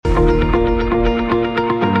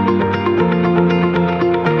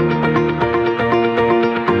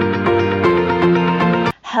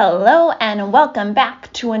welcome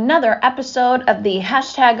back to another episode of the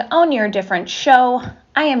hashtag Own Your Different show.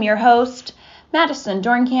 I am your host, Madison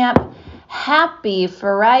Dornkamp. Happy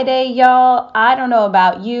Friday, y'all. I don't know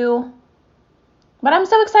about you, but I'm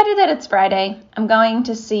so excited that it's Friday. I'm going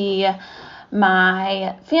to see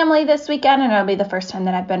my family this weekend, and it'll be the first time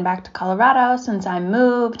that I've been back to Colorado since I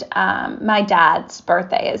moved. My dad's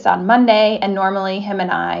birthday is on Monday, and normally him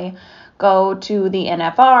and I go to the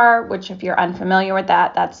NFR, which if you're unfamiliar with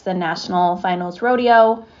that, that's the National Finals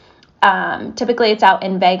Rodeo. Typically it's out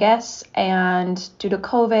in Vegas, and due to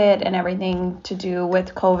COVID and everything to do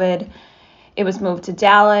with COVID, it was moved to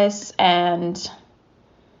Dallas, and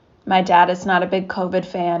my dad is not a big COVID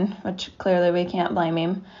fan, which clearly we can't blame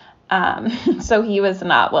him. So he was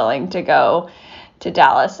not willing to go to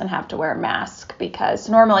Dallas and have to wear a mask, because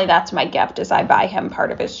normally that's my gift, is I buy him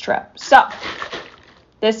part of his trip. So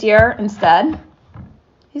this year, instead,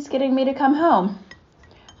 he's getting me to come home,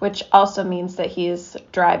 which also means that he's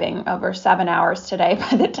driving over 7 hours today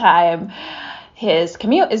by the time his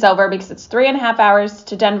commute is over, because it's 3.5 hours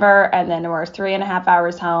to Denver, and then we're 3.5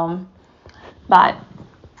 hours home. But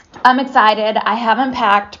I'm excited. I haven't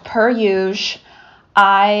packed per usual.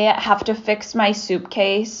 I have to fix my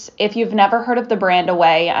suitcase. If you've never heard of the brand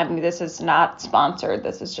Away, this is not sponsored.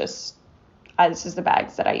 This is just, this is the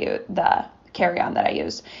bags that I use, the carry-on that I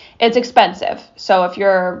use. It's expensive, so if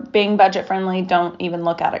you're being budget friendly, don't even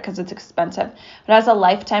look at it because it's expensive. It has a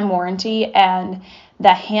lifetime warranty, and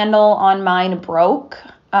the handle on mine broke.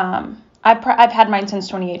 I've had mine since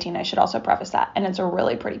 2018. I should also preface that, and it's a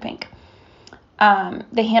really pretty pink.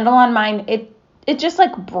 The handle on mine, it just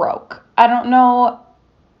like broke. I don't know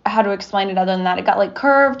how to explain it other than that. It got like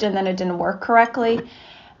curved, and then it didn't work correctly,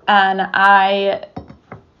 and I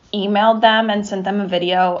emailed them and sent them a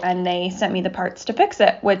video, and they sent me the parts to fix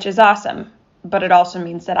it, which is awesome, but it also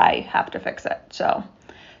means that I have to fix it. So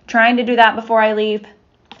trying to do that before I leave.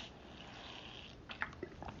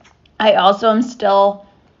 I also am still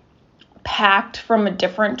packed from a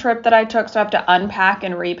different trip that I took, so I have to unpack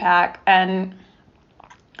and repack. And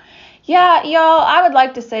yeah, y'all, I would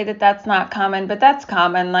like to say that that's not common, but that's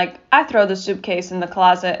common. Like, I throw the suitcase in the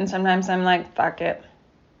closet, and sometimes I'm like, fuck it.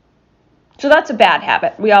 So that's a bad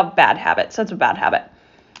habit. We all have bad habits. That's a bad habit.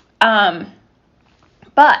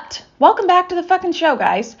 But welcome back to the fucking show,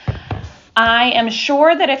 guys. I am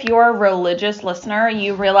sure that if you're a religious listener,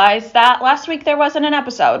 you realize that last week there wasn't an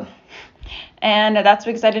episode. And that's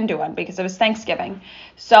because I didn't do one, because it was Thanksgiving.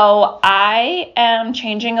 So I am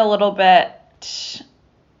changing a little bit.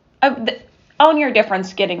 Own Your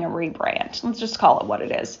Difference getting a rebrand. Let's just call it what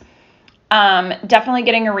it is. Definitely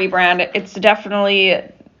getting a rebrand. It's definitely...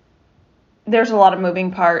 There's a lot of moving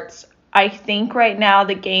parts. I think right now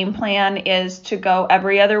the game plan is to go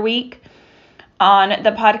every other week on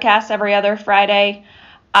the podcast, every other Friday.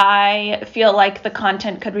 I feel like the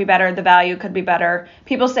content could be better. The value could be better.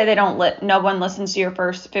 People say no one listens to your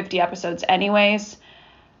first 50 episodes anyways,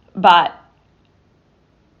 but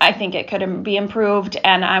I think it could be improved,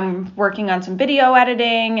 and I'm working on some video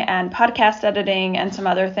editing and podcast editing and some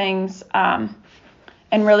other things.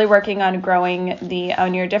 And really working on growing the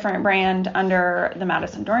Own Your Different brand under the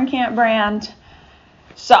Madison Dornkamp brand.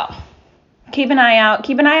 So keep an eye out.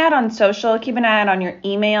 Keep an eye out on social. Keep an eye out on your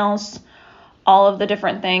emails, all of the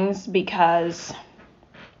different things, because,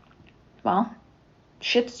 well,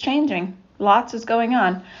 shit's changing. Lots is going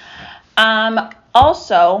on.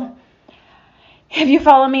 Also, if you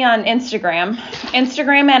follow me on Instagram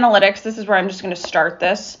analytics, this is where I'm just going to start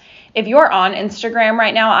this. If you're on Instagram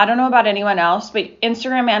right now, I don't know about anyone else, but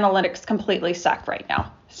Instagram analytics completely suck right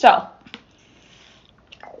now. So,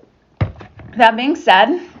 that being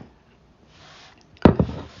said,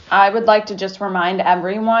 I would like to just remind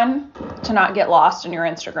everyone to not get lost in your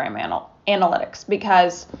Instagram analytics,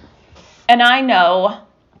 because, and I know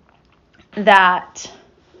that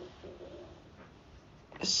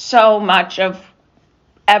so much of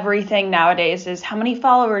everything nowadays is how many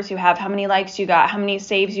followers you have, how many likes you got, how many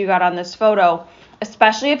saves you got on this photo,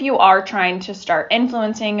 especially if you are trying to start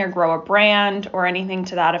influencing or grow a brand or anything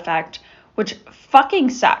to that effect, which fucking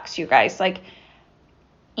sucks, you guys. Like,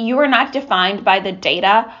 you are not defined by the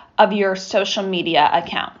data of your social media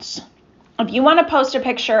accounts. If you want to post a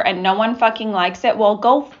picture and no one fucking likes it,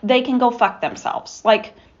 well, they can go fuck themselves.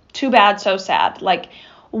 Like, too bad, so sad. Like,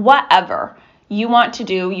 whatever you want to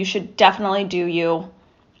do, you should definitely do you.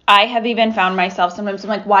 I have even found myself sometimes, I'm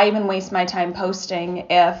like, why even waste my time posting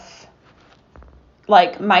if,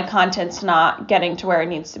 like, my content's not getting to where it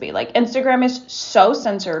needs to be? Like, Instagram is so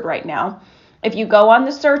censored right now. If you go on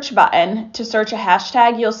the search button to search a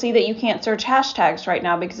hashtag, you'll see that you can't search hashtags right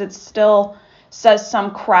now, because it still says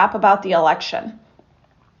some crap about the election.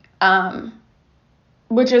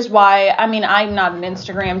 which is why, I mean, I'm not an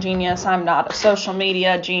Instagram genius. I'm not a social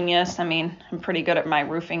media genius. I mean, I'm pretty good at my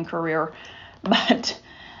roofing career, but,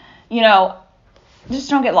 you know, just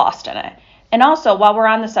don't get lost in it. And also, while we're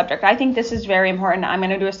on the subject, I think this is very important. I'm going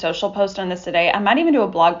to do a social post on this today. I might even do a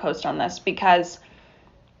blog post on this, because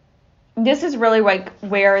this is really like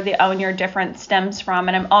where the Own Your Different stems from.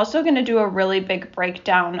 And I'm also going to do a really big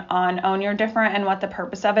breakdown on Own Your Different and what the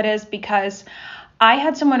purpose of it is, because I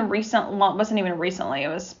had someone well, it wasn't even recently, it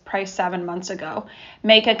was probably 7 months ago,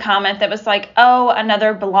 make a comment that was like, oh,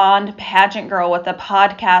 another blonde pageant girl with a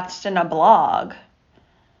podcast and a blog.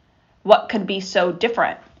 What could be so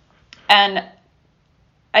different? And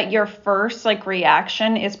your first like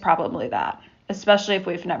reaction is probably that, especially if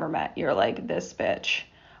we've never met. You're like, this bitch,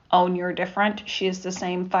 Own Your Different. She is the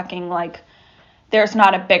same fucking, like, there's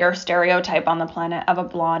not a bigger stereotype on the planet of a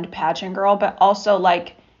blonde pageant girl, but also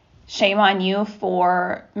like, shame on you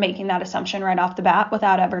for making that assumption right off the bat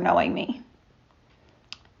without ever knowing me,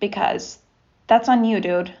 because that's on you,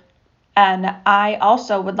 dude. And I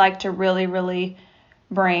also would like to really, really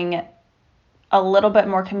bring a little bit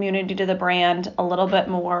more community to the brand, a little bit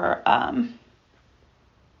more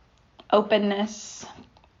openness,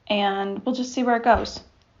 and we'll just see where it goes.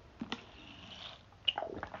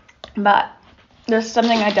 But there's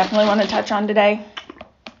something I definitely want to touch on today.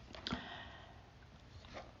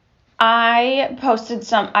 I posted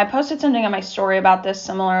something on my story about this,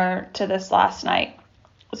 similar to this last night.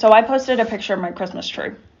 So I posted a picture of my Christmas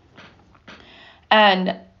tree.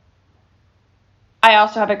 And I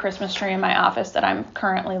also have a Christmas tree in my office that I'm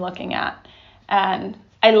currently looking at. And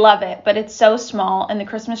I love it, but it's so small. And the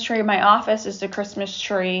Christmas tree in my office is the Christmas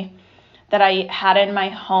tree that I had in my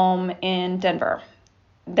home in Denver.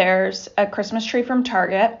 There's a Christmas tree from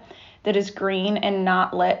Target that is green and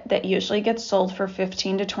not lit that usually gets sold for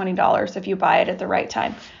 $15 to $20 if you buy it at the right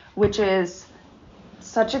time, which is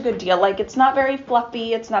such a good deal. Like, it's not very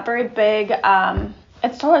fluffy. It's not very big.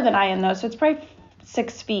 It's taller than I am, though, so it's probably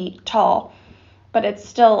 6 feet tall, but it's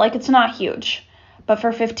still, like, it's not huge. But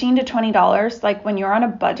for $15 to $20, like, when you're on a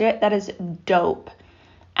budget, that is dope.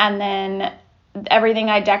 And then everything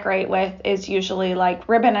I decorate with is usually, like,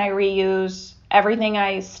 ribbon I reuse. Everything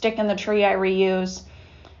I stick in the tree I reuse.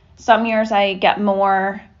 Some years I get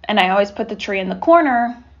more, and I always put the tree in the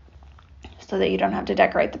corner so that you don't have to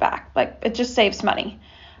decorate the back. Like, it just saves money.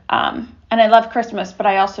 And I love Christmas, but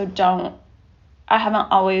I haven't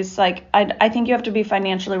always, like, I think you have to be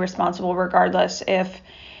financially responsible regardless if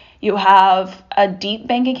you have a deep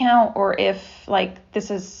bank account or if, like,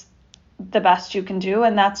 this is the best you can do,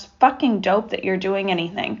 and that's fucking dope that you're doing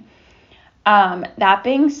anything. That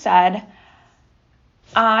being said,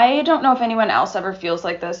 I don't know if anyone else ever feels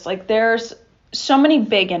like this. Like, there's so many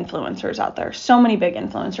big influencers out there,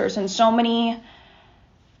 and so many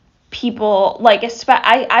people, like,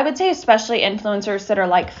 I would say especially influencers that are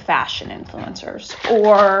like fashion influencers,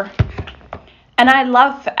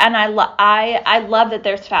 I love that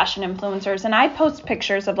there's fashion influencers, and I post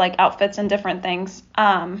pictures of, like, outfits and different things.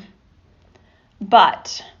 And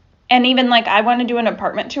even, like, I want to do an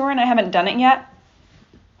apartment tour, and I haven't done it yet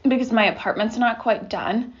because my apartment's not quite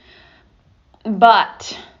done.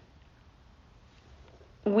 But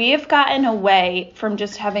we've gotten away from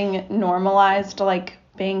just having normalized, like,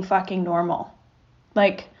 being fucking normal.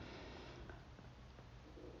 Like,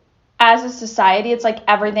 as a society, it's like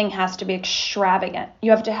everything has to be extravagant. You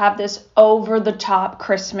have to have this over-the-top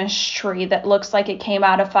Christmas tree that looks like it came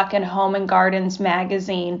out of fucking Home and Gardens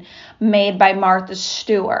magazine made by Martha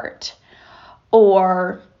Stewart.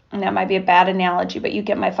 Or, and that might be a bad analogy, but you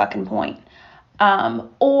get my fucking point.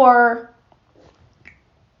 Or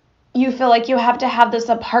you feel like you have to have this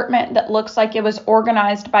apartment that looks like it was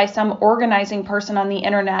organized by some organizing person on the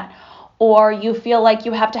internet. Or you feel like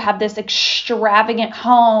you have to have this extravagant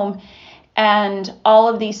home and all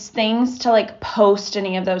of these things to, like, post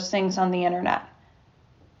any of those things on the internet.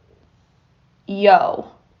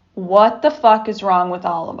 Yo, what the fuck is wrong with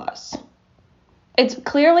all of us? It's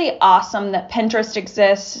clearly awesome that Pinterest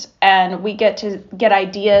exists and we get to get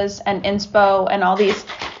ideas and inspo and all these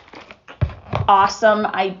awesome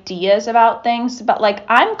ideas about things. But, like,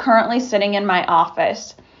 I'm currently sitting in my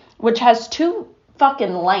office, which has 2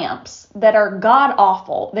 fucking lamps that are god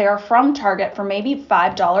awful. They are from Target for maybe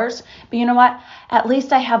 $5, but you know what? At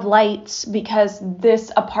least I have lights because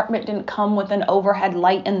this apartment didn't come with an overhead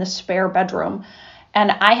light in the spare bedroom.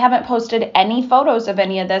 And I haven't posted any photos of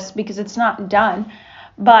any of this because it's not done.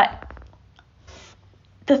 But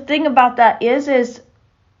the thing about that is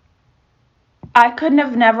I couldn't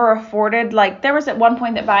have never afforded, like, there was at one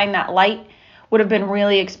point that buying that light would have been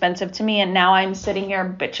really expensive to me, and now I'm sitting here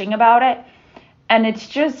bitching about it. And it's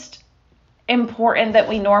important that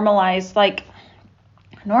we normalize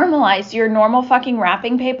your normal fucking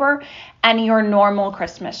wrapping paper and your normal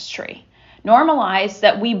Christmas tree. Normalize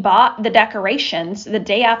that we bought the decorations the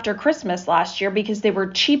day after Christmas last year because they were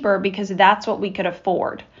cheaper, because that's what we could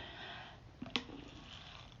afford.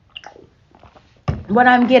 What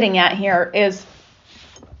I'm getting at here is,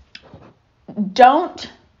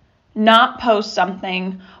 don't not post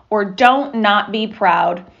something, or don't not be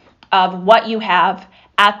proud of what you have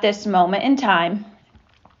at this moment in time,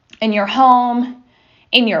 in your home,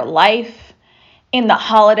 in your life, in the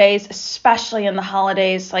holidays, especially in the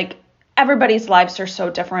holidays. Like, everybody's lives are so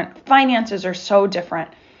different. Finances are so different.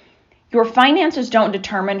 Your finances don't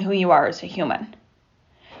determine who you are as a human.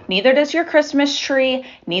 Neither does your Christmas tree,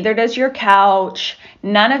 neither does your couch.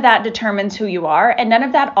 None of that determines who you are, and none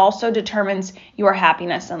of that also determines your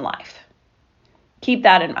happiness in life. Keep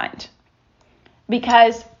that in mind.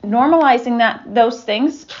 Because normalizing those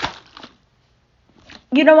things,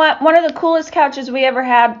 you know what? One of the coolest couches we ever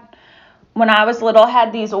had when I was little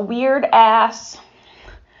had these weird ass,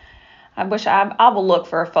 I will look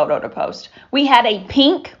for a photo to post. We had a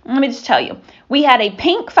pink, let me just tell you, we had a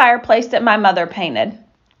pink fireplace that my mother painted.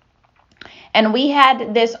 And we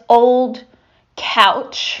had this old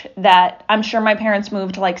couch that I'm sure my parents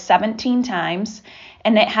moved like 17 times.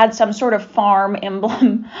 And it had some sort of farm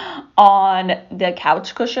emblem on the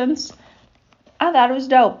couch cushions. I thought it was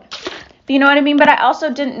dope. You know what I mean? But I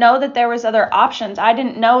also didn't know that there was other options. I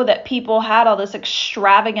didn't know that people had all this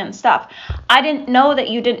extravagant stuff. I didn't know that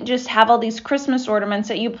you didn't just have all these Christmas ornaments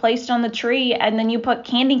that you placed on the tree and then you put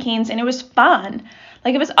candy canes, and it was fun.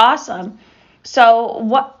 Like, it was awesome.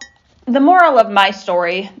 So the moral of my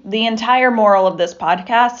story, the entire moral of this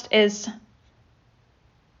podcast is,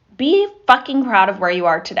 be fucking proud of where you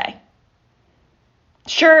are today.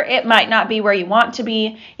 Sure, it might not be where you want to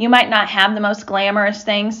be. You might not have the most glamorous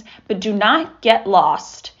things, but do not get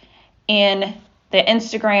lost in the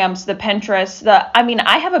Instagrams, the Pinterests,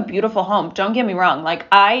 I have a beautiful home. Don't get me wrong. Like,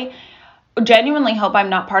 I genuinely hope I'm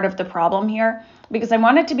not part of the problem here, because I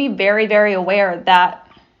wanted to be very, very aware that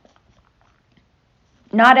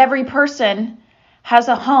not every person has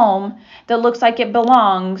a home that looks like it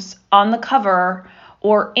belongs on the cover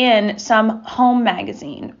or in some home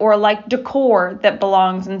magazine, or like decor that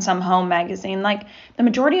belongs in some home magazine. Like, the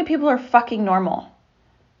majority of people are fucking normal.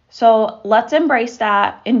 So let's embrace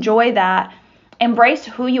that, enjoy that, embrace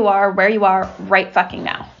who you are, where you are right fucking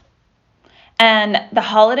now. And the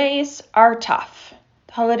holidays are tough.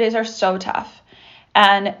 The holidays are so tough.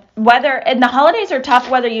 And the holidays are tough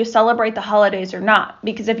whether you celebrate the holidays or not.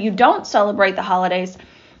 Because if you don't celebrate the holidays,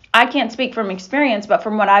 I can't speak from experience, but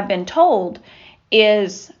from what I've been told,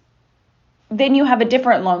 is then you have a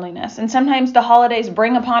different loneliness. And sometimes the holidays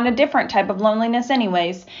bring upon a different type of loneliness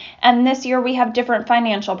anyways. And this year we have different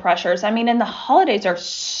financial pressures. And the holidays are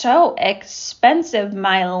so expensive,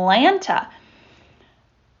 my Lanta.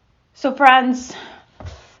 So friends,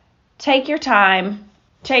 take your time.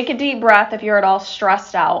 Take a deep breath if you're at all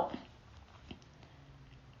stressed out.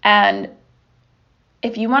 And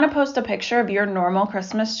if you want to post a picture of your normal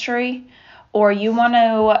Christmas tree, or you want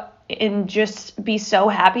to just be so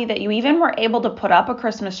happy that you even were able to put up a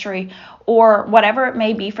Christmas tree, or whatever it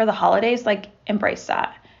may be for the holidays, like, embrace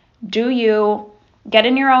that. Do you, get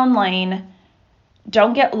in your own lane.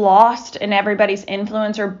 Don't get lost in everybody's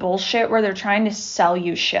influencer bullshit where they're trying to sell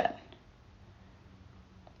you shit.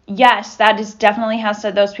 Yes, that is definitely how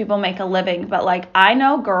those people make a living. But like, I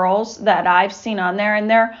know girls that I've seen on there, and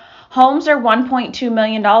their homes are $1.2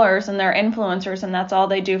 million, and they're influencers, and that's all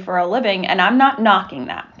they do for a living. And I'm not knocking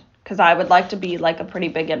that, because I would like to be like a pretty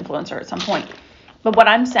big influencer at some point. But what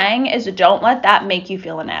I'm saying is, don't let that make you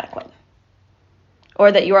feel inadequate,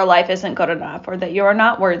 or that your life isn't good enough, or that you're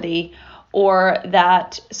not worthy, or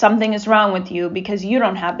that something is wrong with you because you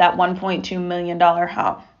don't have that $1.2 million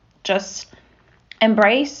home. Just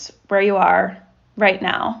embrace where you are right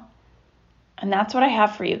now. And that's what I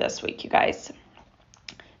have for you this week, you guys.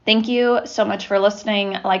 Thank you so much for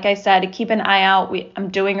listening. Like I said, keep an eye out. I'm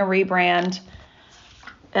doing a rebrand.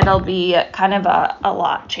 It'll be kind of a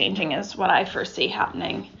lot changing is what I foresee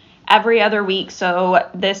happening every other week. So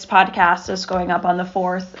this podcast is going up on the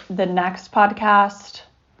 4th. The next podcast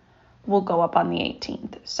will go up on the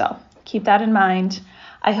 18th. So keep that in mind.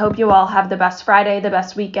 I hope you all have the best Friday, the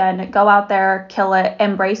best weekend. Go out there, kill it,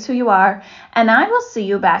 embrace who you are, and I will see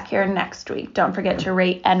you back here next week. Don't forget to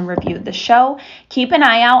rate and review the show. Keep an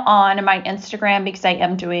eye out on my Instagram, because I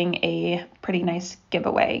am doing a pretty nice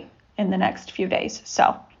giveaway in the next few days.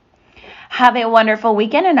 So have a wonderful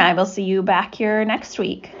weekend, and I will see you back here next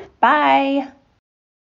week. Bye.